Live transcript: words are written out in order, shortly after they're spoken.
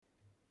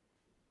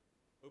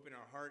Open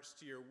our hearts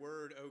to your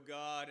word, O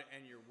God,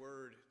 and your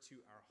word to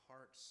our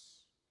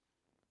hearts,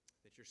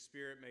 that your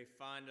Spirit may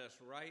find us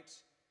right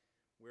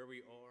where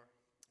we are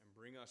and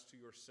bring us to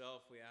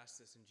yourself. We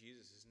ask this in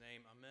Jesus'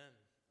 name. Amen.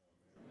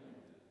 Amen.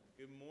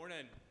 Good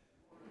morning.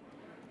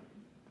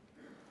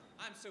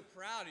 I'm so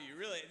proud of you,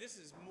 really. This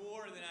is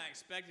more than I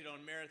expected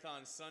on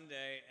Marathon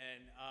Sunday,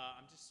 and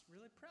I'm just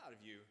really proud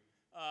of you.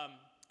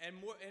 And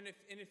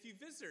a few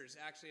visitors,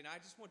 actually, and I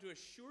just want to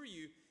assure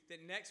you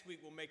that next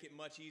week will make it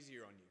much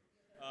easier on you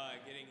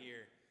getting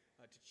here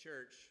to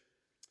church.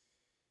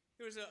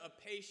 There was a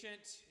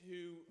patient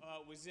who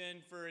was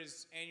in for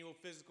his annual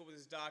physical with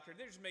his doctor.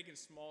 They're just making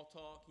small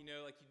talk,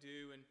 like you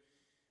do, and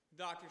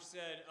the doctor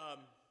said,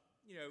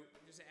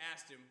 just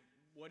asked him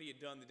what he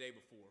had done the day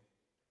before.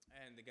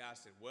 And the guy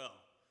said, well,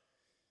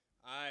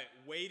 I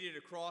waded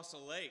across a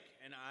lake,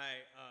 and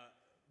I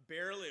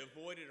barely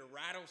avoided a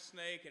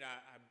rattlesnake, and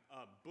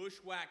I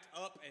bushwhacked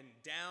up and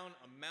down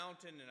a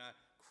mountain, and I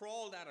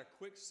crawled out of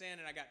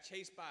quicksand, and I got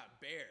chased by a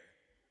bear.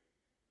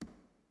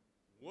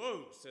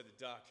 Whoa, said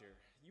the doctor,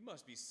 you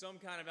must be some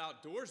kind of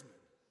outdoorsman.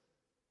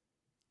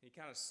 He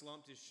kind of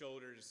slumped his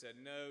shoulders and said,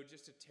 no,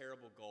 just a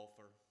terrible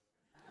golfer.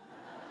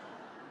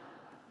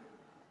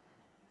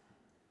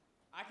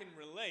 I can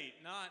relate,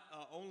 not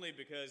only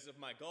because of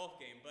my golf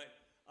game, but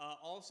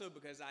also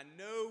because I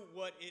know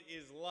what it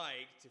is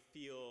like to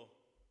feel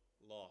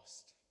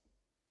lost,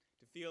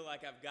 to feel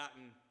like I've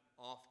gotten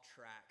off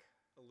track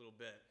a little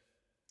bit.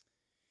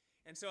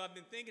 And so I've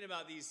been thinking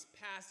about these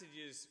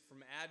passages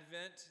from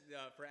Advent,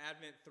 for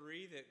Advent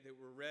 3 that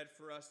were read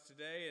for us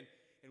today,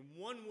 and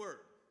one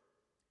word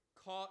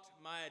caught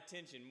my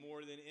attention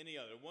more than any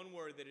other, one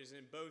word that is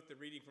in both the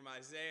reading from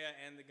Isaiah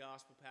and the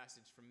gospel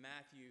passage from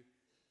Matthew,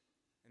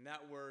 and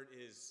that word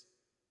is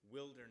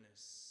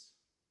wilderness.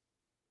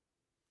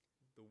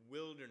 The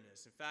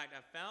wilderness. In fact,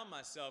 I found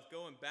myself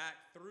going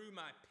back through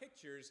my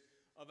pictures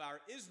of our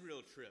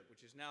Israel trip,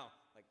 which is now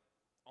like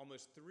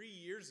almost 3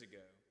 years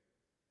ago,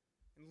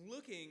 and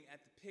looking at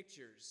the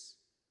pictures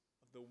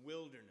of the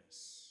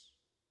wilderness.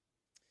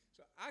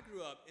 So I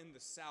grew up in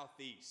the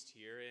southeast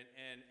here,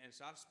 and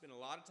so I've spent a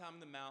lot of time in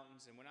the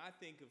mountains, and when I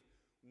think of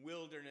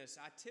wilderness,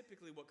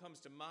 what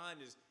comes to mind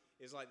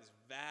is like this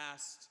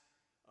vast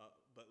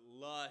but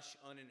lush,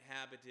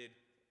 uninhabited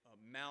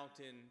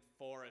mountain,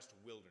 forest,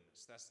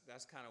 wilderness.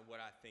 That's kind of what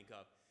I think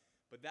of.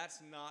 But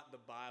that's not the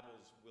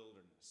Bible's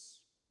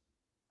wilderness.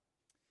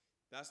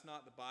 That's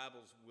not the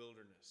Bible's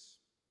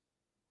wilderness.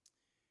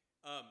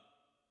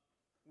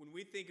 When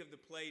we think of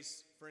the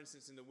place, for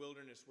instance, in the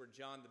wilderness where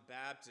John the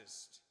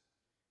Baptist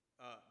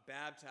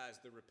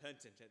baptized the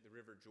repentant at the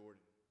River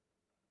Jordan,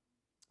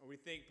 or we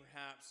think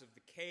perhaps of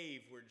the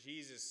cave where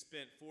Jesus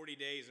spent 40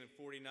 days and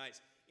 40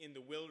 nights in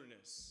the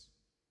wilderness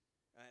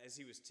as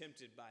he was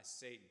tempted by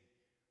Satan.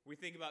 We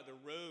think about the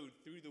road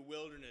through the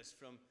wilderness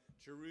from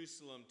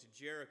Jerusalem to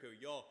Jericho.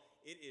 Y'all,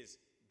 it is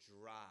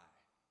dry.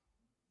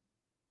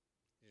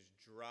 It is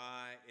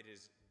dry. It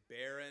is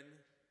barren,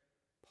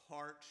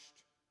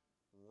 parched,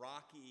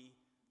 rocky,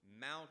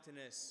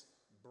 mountainous,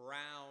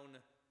 brown,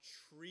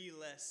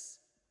 treeless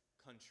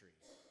country.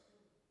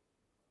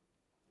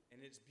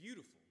 And it's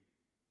beautiful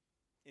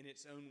in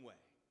its own way.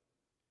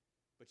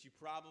 But you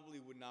probably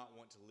would not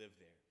want to live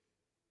there.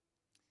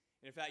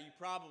 And in fact, you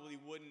probably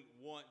wouldn't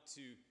want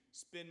to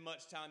spend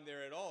much time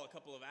there at all, a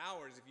couple of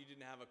hours, if you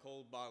didn't have a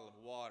cold bottle of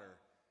water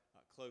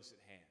close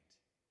at hand.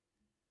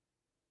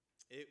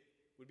 It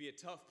would be a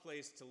tough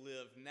place to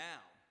live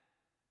now,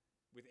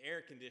 with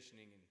air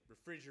conditioning and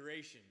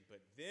refrigeration,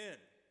 but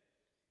then,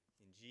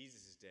 in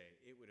Jesus' day,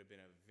 it would have been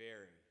a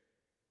very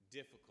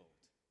difficult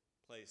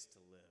place to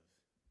live.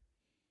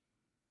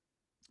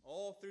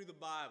 All through the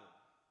Bible,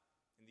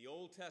 in the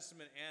Old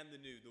Testament and the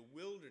New, the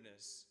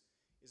wilderness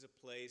is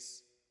a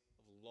place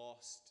of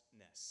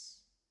lostness.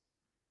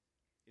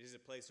 It is a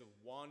place of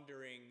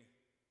wandering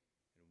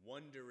and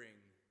wondering,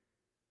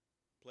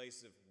 a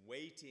place of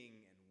waiting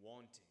and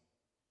wanting.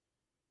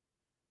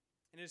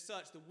 And as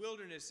such, the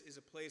wilderness is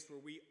a place where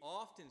we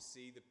often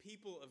see the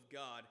people of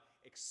God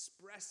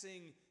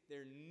expressing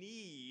their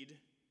need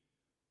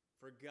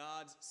for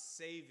God's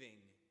saving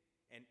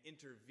and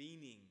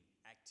intervening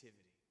activity.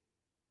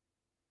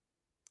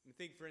 And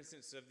think, for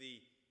instance, of the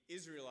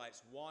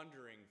Israelites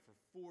wandering for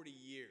 40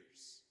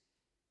 years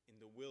in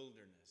the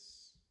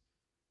wilderness.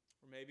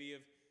 Or maybe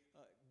of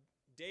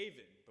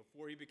David,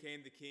 before he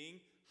became the king,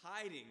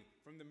 hiding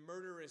from the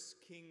murderous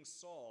King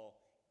Saul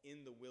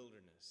in the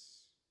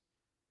wilderness.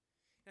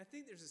 And I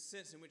think there's a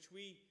sense in which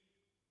we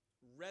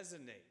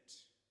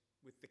resonate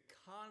with the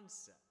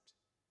concept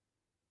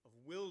of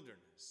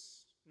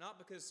wilderness, not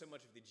because so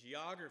much of the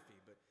geography,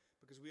 but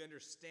because we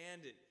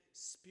understand it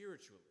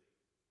spiritually.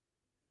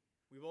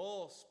 We've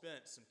all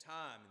spent some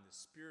time in the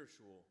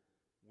spiritual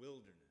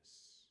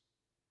wilderness.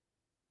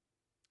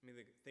 I mean,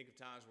 think of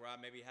times where I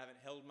maybe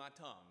haven't held my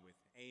tongue with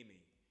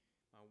Amy,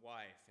 my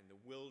wife, and the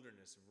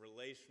wilderness of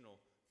relational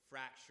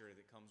fracture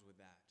that comes with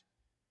that.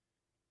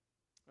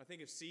 I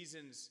think of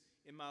seasons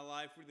in my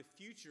life where the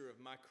future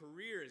of my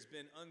career has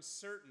been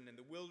uncertain and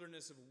the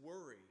wilderness of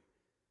worry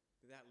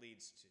that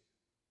leads to.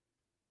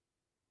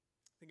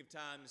 Think of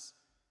times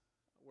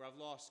where I've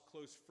lost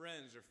close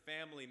friends or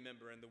family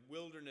member in the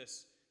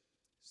wilderness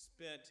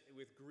spent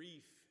with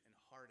grief and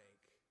heartache.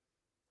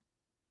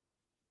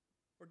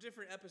 Or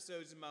different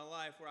episodes in my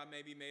life where I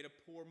maybe made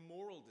a poor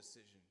moral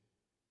decision.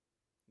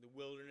 The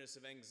wilderness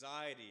of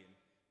anxiety and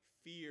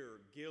fear,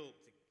 guilt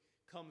that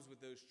comes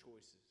with those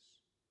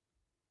choices.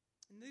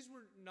 And these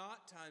were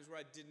not times where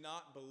I did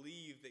not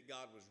believe that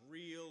God was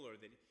real or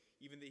that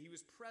even that he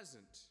was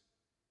present.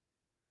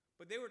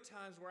 But they were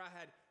times where I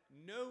had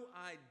no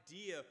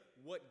idea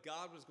what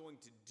God was going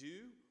to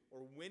do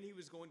or when he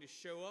was going to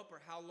show up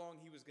or how long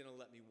he was going to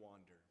let me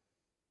wander.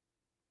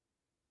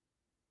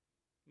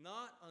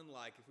 Not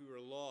unlike if we were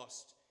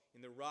lost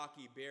in the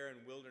rocky, barren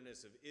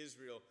wilderness of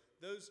Israel,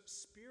 those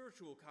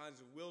spiritual kinds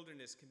of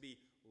wilderness can be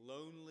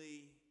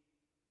lonely,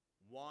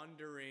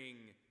 wandering,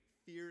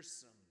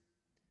 fearsome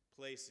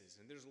places.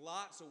 And there's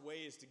lots of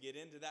ways to get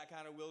into that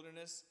kind of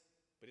wilderness,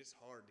 but it's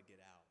hard to get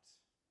out.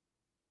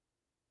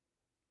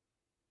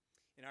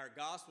 In our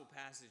gospel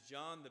passage,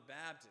 John the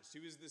Baptist,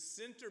 who is the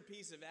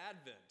centerpiece of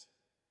Advent,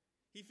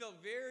 he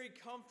felt very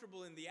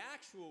comfortable in the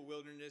actual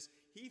wilderness.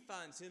 He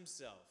finds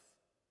himself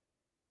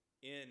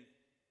in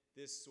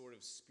this sort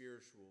of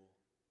spiritual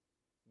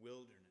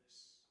wilderness.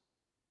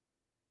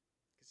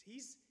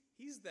 Because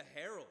he's the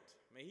herald.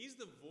 I mean, he's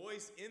the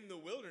voice in the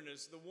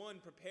wilderness, the one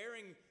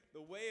preparing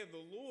the way of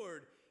the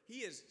Lord.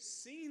 He has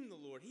seen the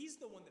Lord. He's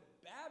the one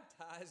that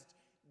baptized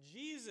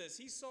Jesus.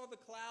 He saw the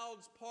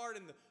clouds part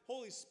and the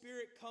Holy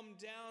Spirit come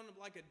down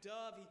like a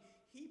dove.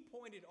 He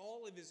pointed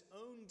all of his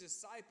own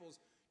disciples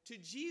to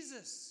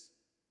Jesus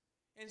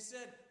and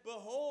said,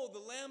 "Behold, the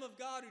Lamb of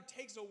God who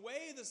takes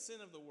away the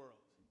sin of the world."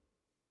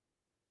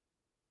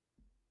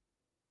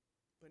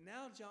 But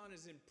now John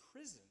is in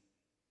prison.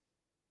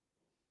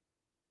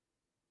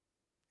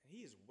 And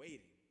he is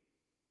waiting.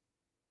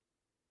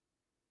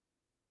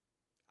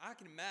 I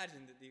can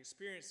imagine that the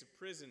experience of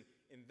prison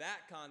in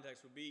that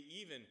context would be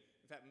even,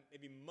 in fact,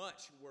 maybe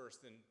much worse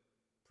than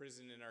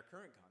prison in our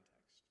current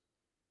context.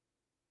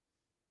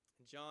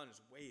 And John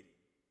is waiting.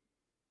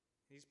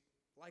 He's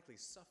likely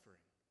suffering.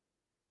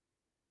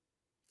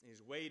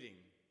 He's waiting.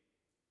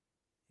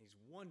 He's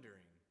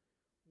wondering,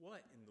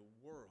 what in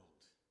the world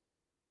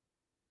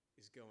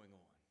is going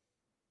on?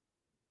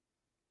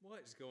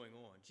 What is going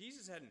on?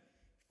 Jesus hadn't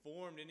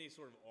formed any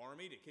sort of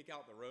army to kick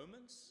out the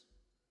Romans.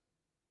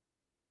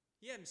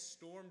 He hadn't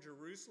stormed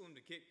Jerusalem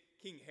to kick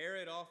King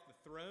Herod off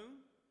the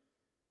throne.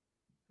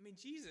 I mean,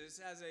 Jesus,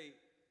 as a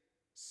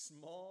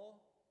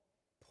small,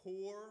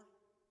 poor,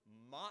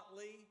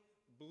 motley,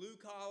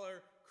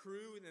 blue-collar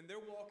crew, and they're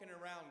walking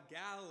around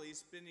Galilee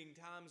spending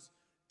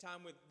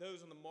time with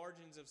those on the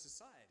margins of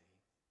society.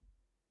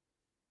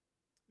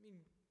 I mean,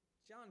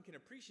 John can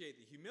appreciate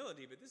the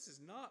humility, but this is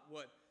not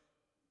what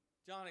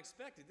John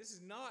expected. This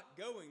is not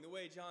going the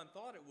way John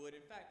thought it would.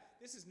 In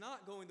fact, this is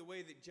not going the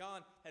way that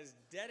John has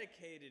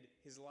dedicated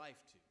his life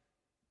to.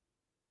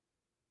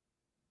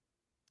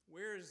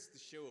 Where is the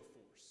show of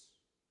force?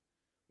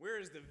 Where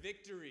is the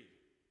victory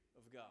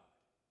of God?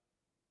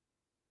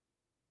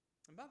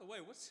 And by the way,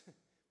 what's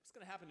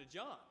going to happen to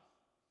John,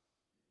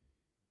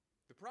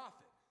 the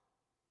prophet?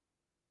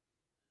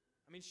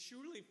 I mean,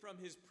 surely from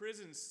his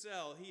prison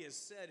cell he has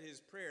said his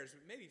prayers,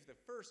 but maybe for the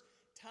first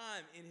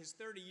time in his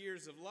 30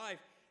 years of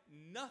life,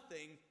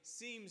 nothing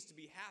seems to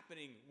be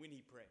happening when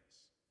he prays.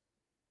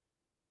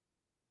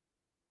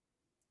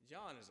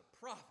 John is a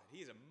prophet. He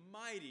is a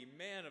mighty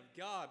man of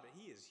God, but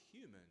he is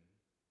human.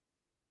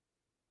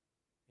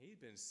 He's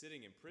been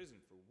sitting in prison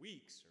for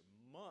weeks or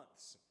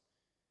months.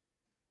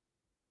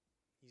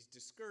 He's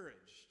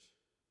discouraged,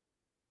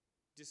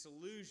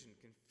 disillusioned,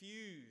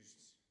 confused.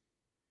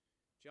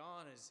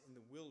 John is in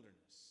the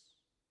wilderness.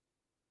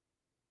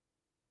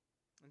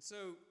 And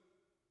so,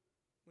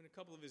 when a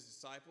couple of his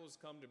disciples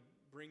come to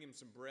bring him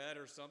some bread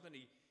or something,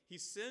 he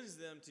sends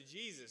them to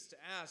Jesus to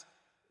ask,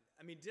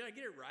 I mean, did I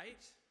get it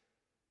right?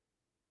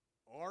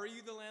 Are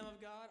you the Lamb of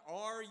God?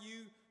 Are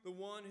you the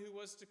one who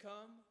was to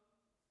come?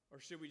 Or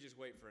should we just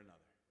wait for another?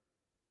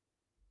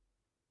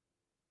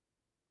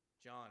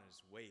 John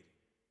is waiting.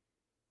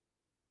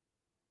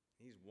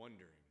 He's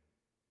wondering.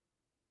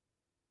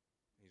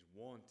 He's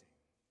wanting.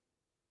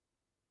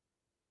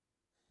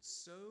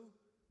 So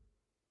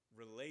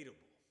relatable.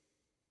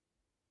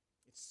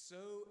 It's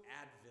so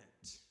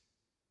Advent.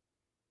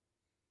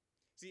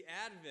 See,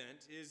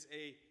 Advent is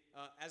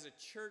as a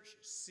church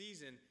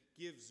season,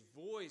 gives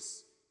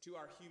voice to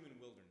our human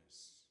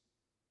wilderness.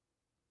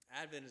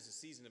 Advent is a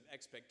season of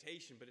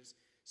expectation, but it's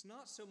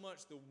not so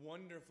much the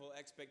wonderful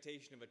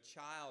expectation of a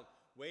child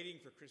waiting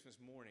for Christmas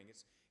morning.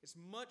 It's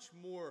much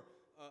more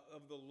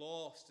of the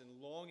lost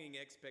and longing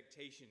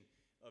expectation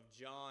of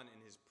John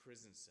in his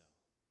prison cell.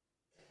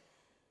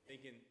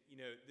 Thinking,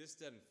 this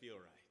doesn't feel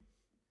right.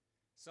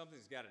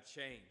 Something's got to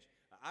change.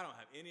 I don't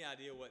have any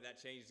idea what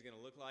that change is going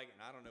to look like,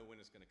 and I don't know when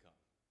it's going to come.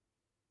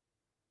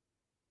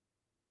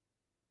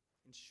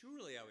 And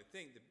surely I would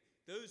think that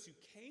those who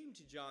came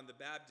to John the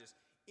Baptist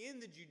in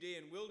the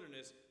Judean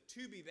wilderness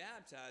to be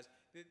baptized,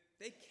 that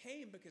they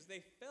came because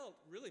they felt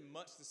really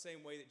much the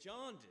same way that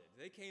John did.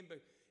 They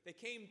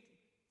came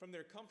from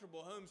their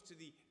comfortable homes to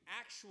the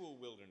actual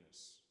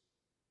wilderness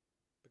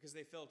because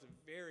they felt a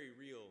very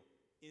real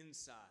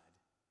inside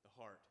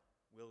the heart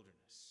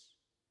wilderness.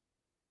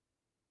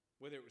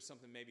 Whether it was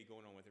something maybe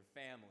going on with their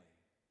family,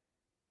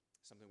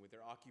 something with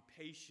their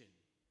occupation,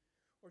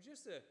 or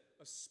just a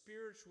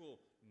spiritual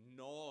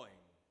gnawing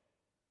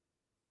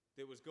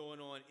that was going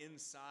on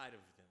inside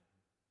of them.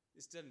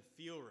 This doesn't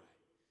feel right.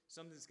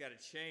 Something's got to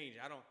change.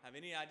 I don't have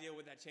any idea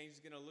what that change is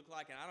going to look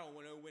like, and I don't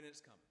know when it's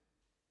coming.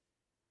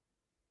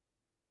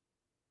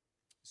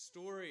 The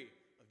story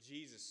of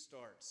Jesus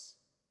starts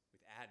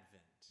with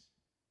Advent.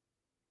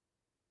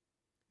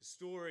 The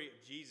story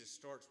of Jesus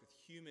starts with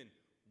human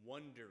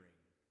wondering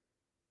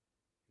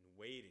and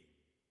waiting.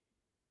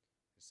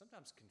 And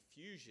sometimes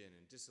confusion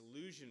and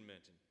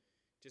disillusionment and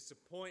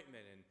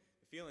disappointment and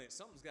the feeling that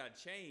something's got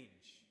to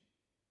change.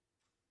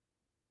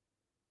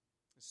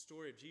 The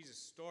story of Jesus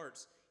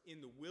starts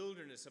in the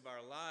wilderness of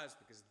our lives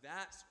because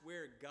that's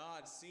where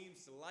God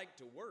seems to like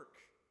to work.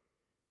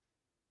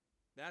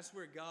 That's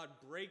where God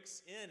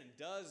breaks in and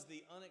does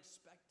the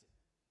unexpected.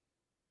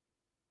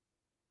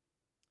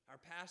 Our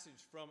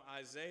passage from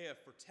Isaiah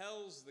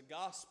foretells the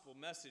gospel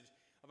message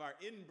of our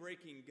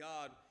inbreaking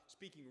God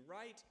speaking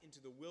right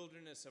into the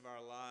wilderness of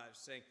our lives,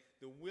 saying,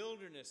 "The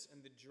wilderness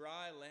and the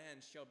dry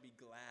land shall be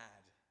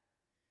glad.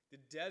 The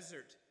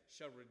desert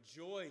shall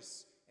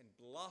rejoice and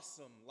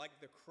blossom like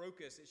the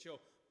crocus. It shall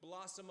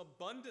blossom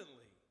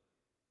abundantly.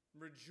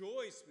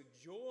 Rejoice with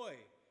joy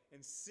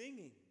and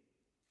singing.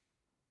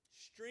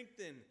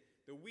 Strengthen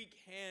the weak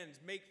hands,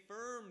 make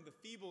firm the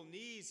feeble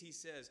knees," he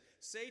says.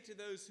 "Say to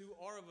those who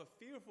are of a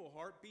fearful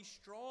heart, be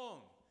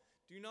strong.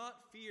 Do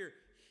not fear.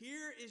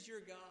 Here is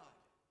your God.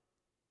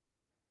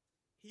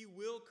 He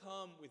will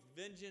come with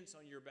vengeance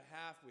on your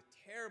behalf, with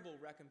terrible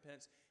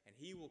recompense, and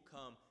he will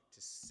come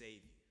to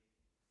save you."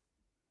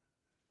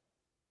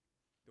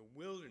 The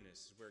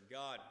wilderness is where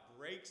God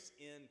breaks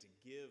in to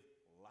give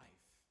life.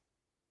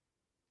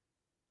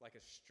 Like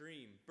a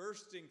stream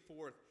bursting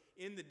forth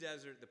in the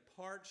desert, the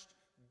parched,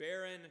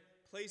 barren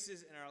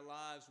places in our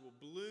lives will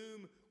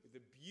bloom with the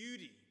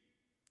beauty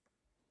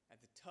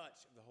at the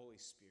touch of the Holy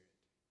Spirit.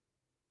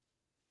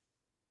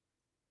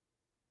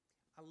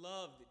 I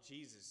love that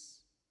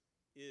Jesus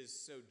is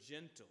so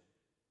gentle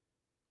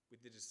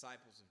with the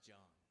disciples of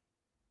John.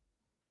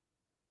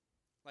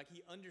 Like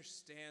he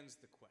understands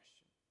the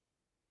question.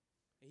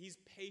 He's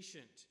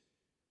patient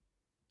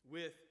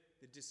with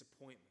the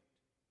disappointment.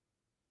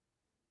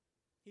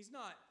 He's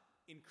not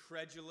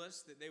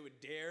incredulous that they would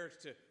dare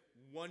to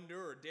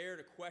wonder or dare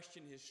to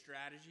question his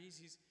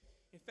strategies.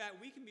 In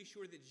fact, we can be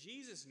sure that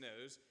Jesus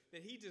knows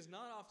that he does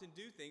not often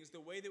do things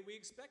the way that we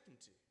expect him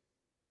to.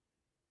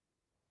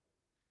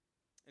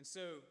 And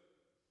so,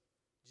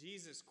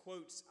 Jesus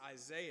quotes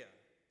Isaiah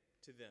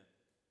to them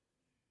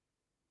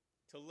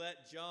to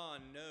let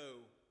John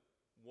know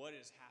what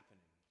is happening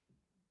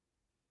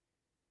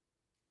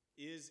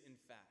is, in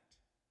fact,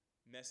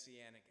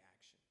 messianic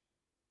action.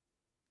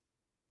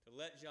 To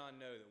let John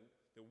know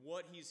that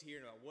what he's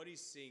hearing about, what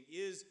he's seeing,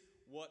 is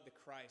what the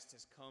Christ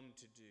has come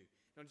to do.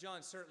 Now,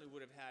 John certainly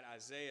would have had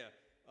Isaiah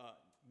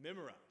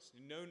memorized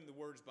and known the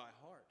words by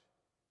heart.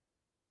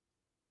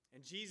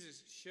 And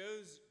Jesus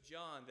shows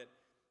John that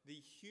the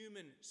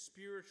human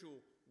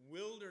spiritual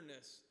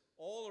wilderness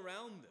all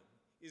around them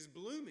is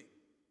blooming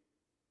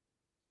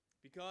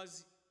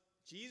because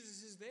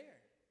Jesus is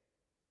there.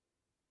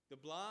 The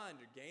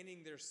blind are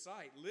gaining their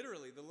sight.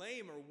 Literally, the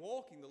lame are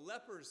walking. The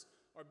lepers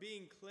are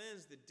being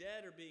cleansed. The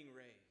dead are being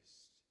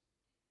raised.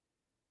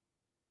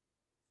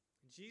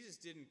 Jesus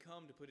didn't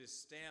come to put his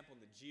stamp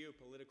on the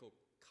geopolitical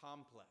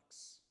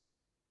complex.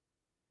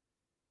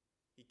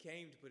 He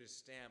came to put his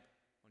stamp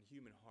on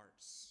human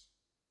hearts,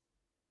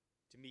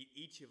 to meet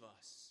each of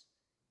us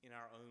in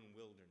our own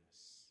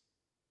wilderness.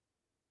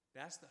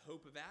 That's the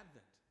hope of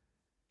Advent.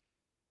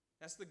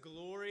 That's the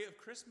glory of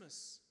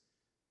Christmas.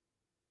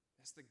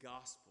 That's the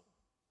gospel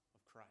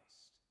of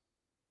Christ.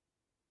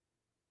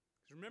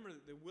 Because remember,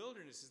 the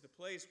wilderness is the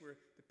place where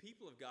the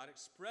people of God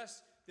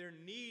express their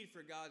need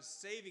for God's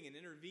saving and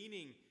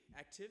intervening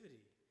activity.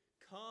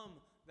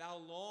 "Come, thou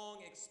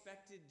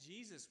long-expected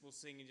Jesus," we'll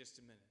sing in just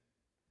a minute.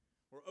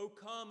 Or, O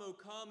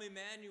come,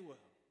 Emmanuel."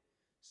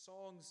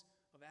 Songs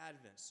of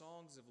Advent,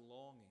 songs of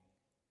longing.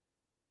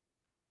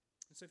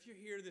 And so if you're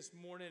here this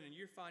morning and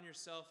you find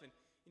yourself in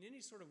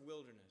any sort of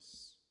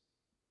wilderness,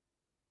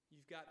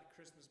 you've got the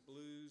Christmas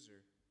blues,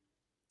 or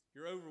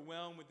you're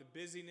overwhelmed with the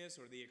busyness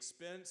or the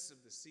expense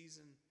of the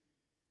season,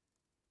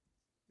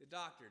 the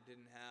doctor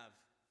didn't have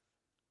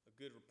a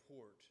good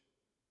report,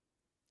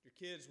 your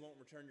kids won't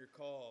return your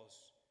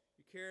calls,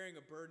 you're carrying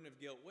a burden of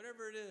guilt,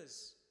 whatever it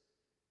is,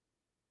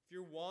 if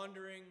you're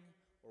wandering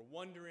or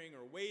wondering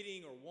or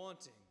waiting or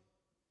wanting,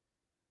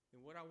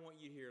 then what I want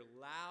you to hear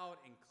loud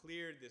and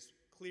clear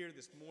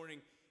this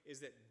morning is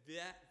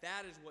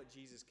that is what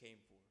Jesus came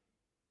for.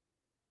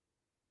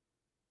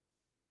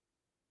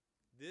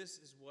 This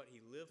is what he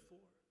lived for.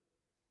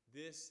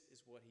 This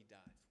is what he died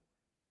for.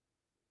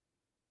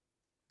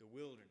 The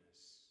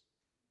wilderness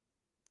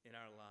in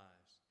our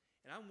lives.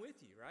 And I'm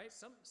with you, right?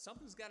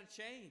 Something's got to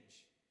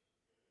change.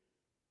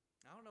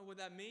 I don't know what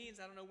that means.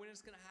 I don't know when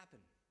it's going to happen.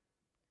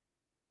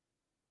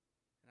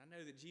 And I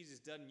know that Jesus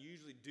doesn't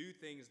usually do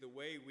things the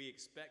way we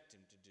expect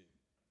him to do.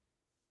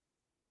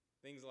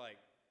 Things like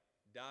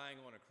dying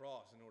on a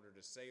cross in order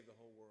to save the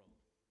whole world.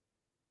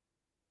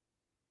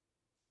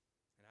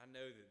 And I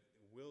know that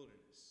the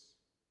wilderness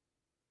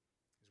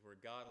is where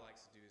God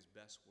likes to do his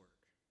best work.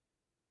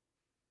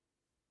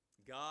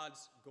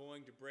 God's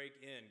going to break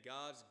in.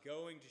 God's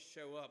going to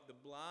show up. The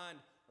blind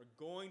are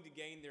going to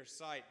gain their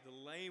sight. The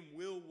lame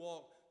will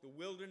walk. The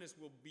wilderness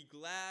will be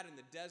glad, and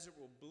the desert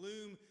will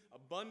bloom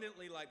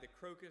abundantly like the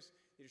crocus.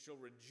 It shall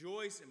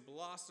rejoice and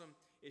blossom.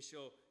 It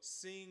shall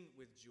sing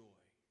with joy.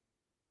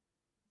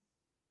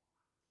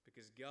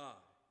 Because God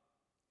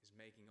is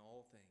making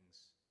all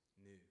things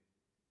new.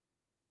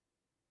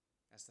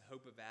 That's the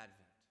hope of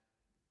Advent.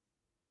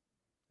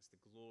 That's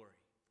the glory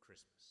of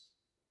Christmas.